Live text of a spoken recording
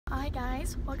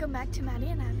guys, welcome back to Maddie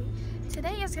and Abbey.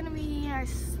 Today is gonna be our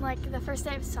the first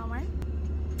day of summer.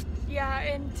 Yeah,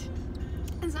 and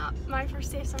it's not my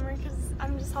first day of summer because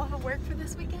I'm just off of work for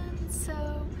this weekend,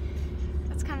 so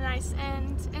that's kind of nice.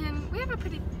 And we have a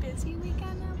pretty busy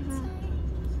weekend, I would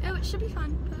say. Oh, it should be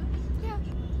fun, but yeah.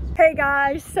 Hey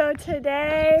guys, so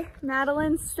today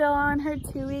Madeline's still on her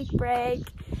 2-week break,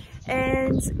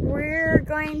 and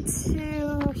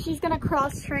she's gonna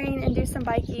cross train and do some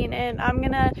biking, and I'm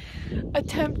gonna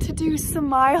attempt to do some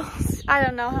miles. I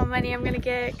don't know how many I'm gonna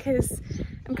get because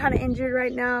I'm kind of injured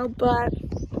right now, but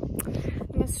I'm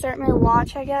gonna start my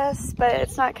watch, I guess, but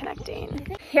it's not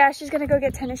connecting. Yeah, she's gonna go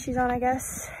get tennis shoes on, I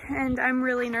guess, and I'm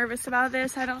really nervous about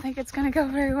this. I don't think it's gonna go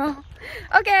very well.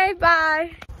 Okay,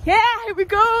 bye. Yeah, here we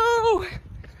go.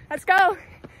 Let's go.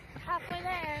 Halfway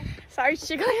there. Sorry,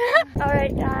 jiggling. All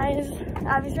right, guys.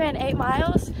 Abby's ran 8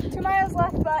 miles. 2 miles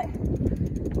left, but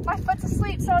my foot's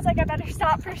asleep, so I was like, I better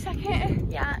stop for a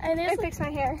second. Yeah, and fix my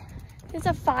hair. There's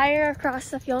a fire across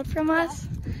the field from us,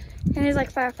 and there's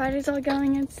like firefighters all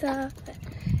going and stuff.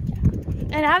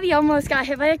 And Abby almost got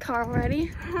hit by a car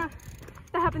already.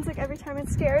 That happens like every time.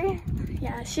 It's scary.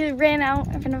 Yeah, she ran out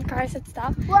in front of a car, said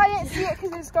stop. Well, I didn't see it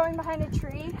because it was going behind a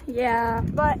tree. Yeah.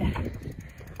 But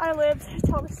I lived to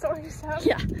tell the story, so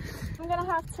yeah. I'm gonna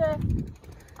have to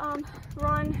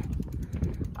run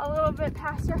a little bit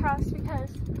past her house because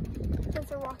since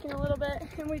we're walking a little bit,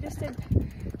 and we just did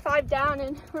 5 down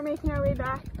and we're making our way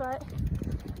back. But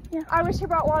yeah, I wish I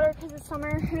brought water because it's summer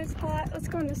and it's hot. Let's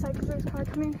go on this side because there's a car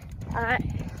coming. All right,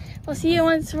 we'll see you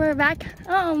once we're back.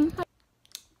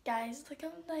 Guys, look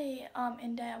at the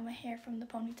indent on my hair from the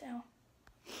ponytail.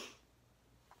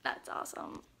 That's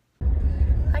awesome.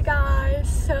 Hi guys,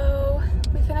 so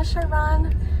we finished our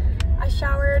run. I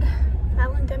showered.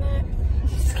 Madeline didn't.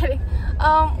 Just kidding.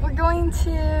 We're going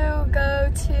to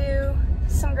go to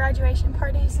some graduation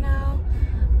parties now.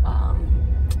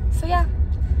 So yeah,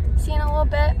 see you in a little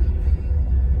bit.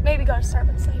 Maybe go to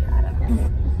Starbucks later. I don't know.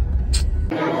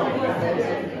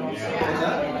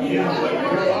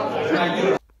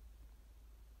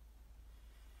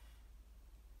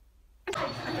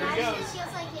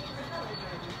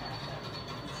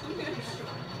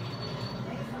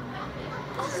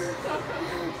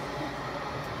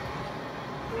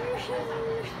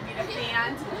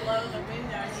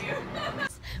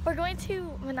 We're going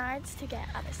to Menards to get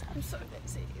Addison. I'm so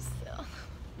busy still.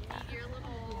 Yeah.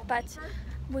 But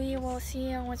we will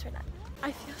see you once we're done.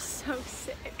 I feel so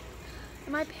sick.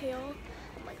 Am I pale?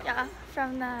 Oh my God. Yeah,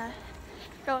 from the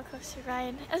roller coaster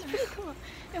ride. That's pretty cool.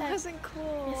 It wasn't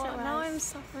cool. Yes, it was. Now I'm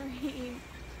suffering.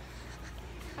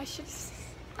 I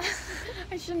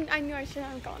knew I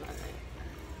shouldn't have gone on it.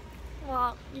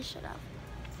 Well, you should have.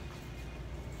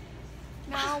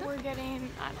 Now we're getting,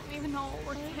 I don't even know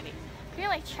what we're getting. We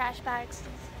like trash bags.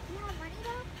 You want money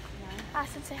though? Yeah.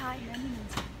 Ask and say hi.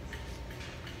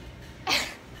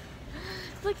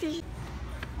 Look, there's...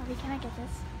 Abby, can I get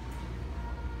this?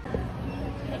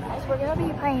 Hey guys, we're gonna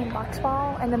be playing box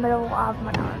ball in the middle of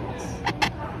Menards.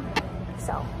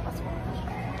 So, let's go.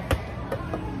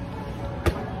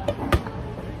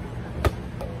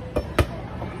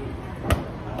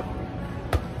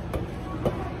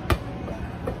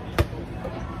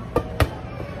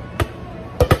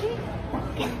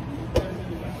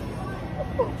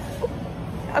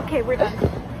 Okay, we're done.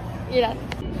 You're done.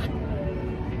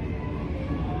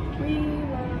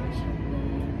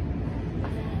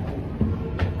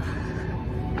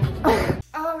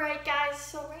 Alright guys,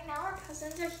 so right now our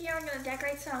cousins are here. I'm gonna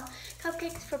decorate some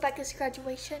cupcakes for Becca's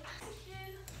graduation.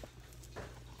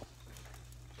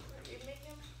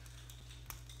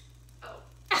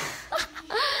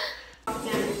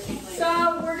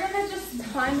 So we're gonna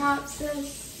just time lapse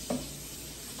this,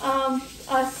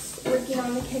 us working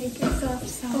on the cake and stuff.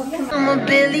 So I'm a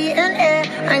billionaire.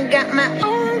 I got my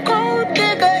own gold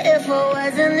digger. If I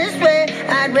wasn't this way,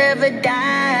 I'd rather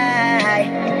die.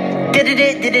 Did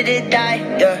it die?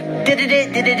 Yeah. Did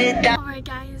it die? Alright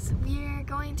guys, we're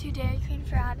going to Dairy Queen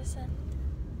for Addison,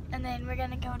 and then we're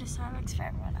gonna go to Starbucks for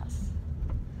everyone else.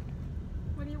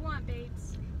 What do you want,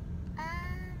 babes?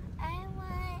 I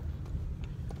want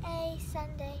a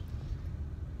sundae.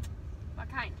 What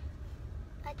kind?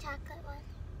 A chocolate one.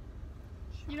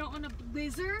 You don't want a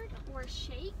blizzard or a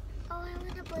shake? Oh, I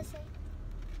want a blizzard.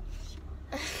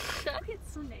 I'll get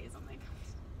sundaes on my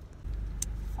coast.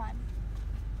 Fun.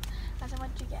 That's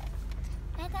what you get.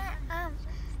 I got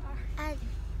an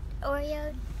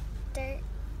Oreo dirt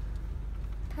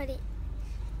thing.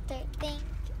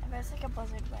 It's like a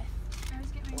blizzard with I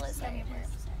was getting blizzard.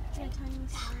 Can I tell you a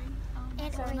story?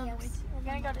 And So another Oreos. way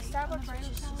We're gonna go to Starbucks, which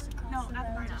is just across No, the not the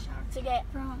road, bridal shower. to get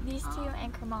these two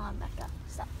and Kermah and Becca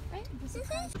stuff, right?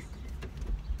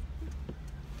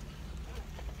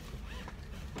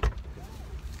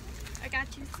 I got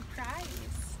you a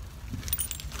surprise.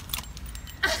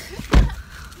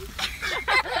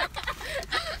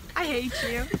 I hate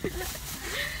you.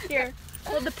 Here,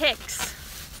 hold the pics.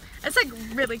 It's like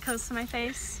really close to my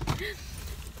face.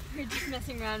 We're just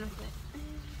messing around with it.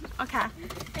 Okay.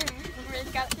 And we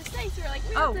really got it this nice. We're like,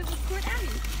 we Oh. have to record Abby.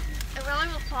 It really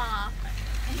will fall off.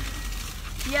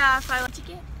 Yeah, if I let What'd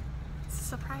you get? it's a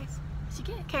surprise. What'd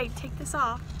you get? Okay, take this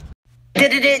off.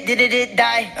 Did it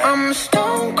die? I'm a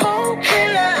stone cold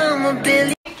killer, I'm a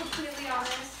Billy. Completely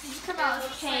honest. Did you come out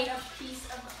with cake? A piece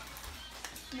of.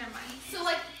 Never mind. So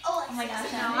like, oh my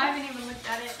gosh, No, I haven't even looked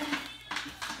at it.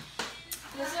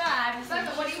 This is what I was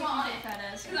But what do you want?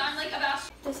 Photos. Because I'm like about.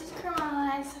 This is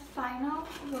Carmela's final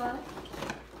look.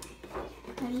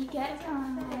 How do you get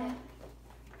Carmela?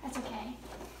 That's okay.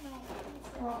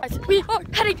 We are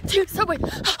heading to Subway.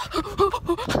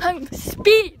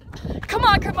 Speed. Come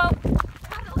on, Carmel.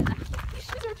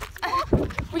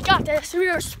 We got this. We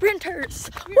are sprinters.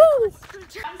 Woo!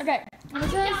 Okay,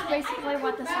 this is basically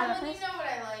what the setup is. You know what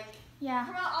I like. Yeah,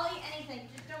 Girl, I'll eat anything.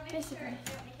 Just don't make basically.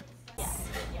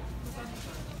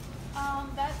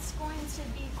 That's going to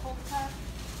be cold cut.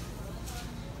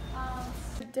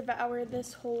 Devour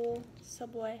this whole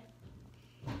Subway.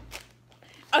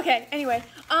 Okay, anyway,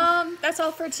 that's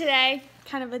all for today.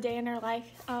 Kind of a day in our life.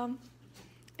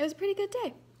 It was a pretty good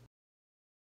day.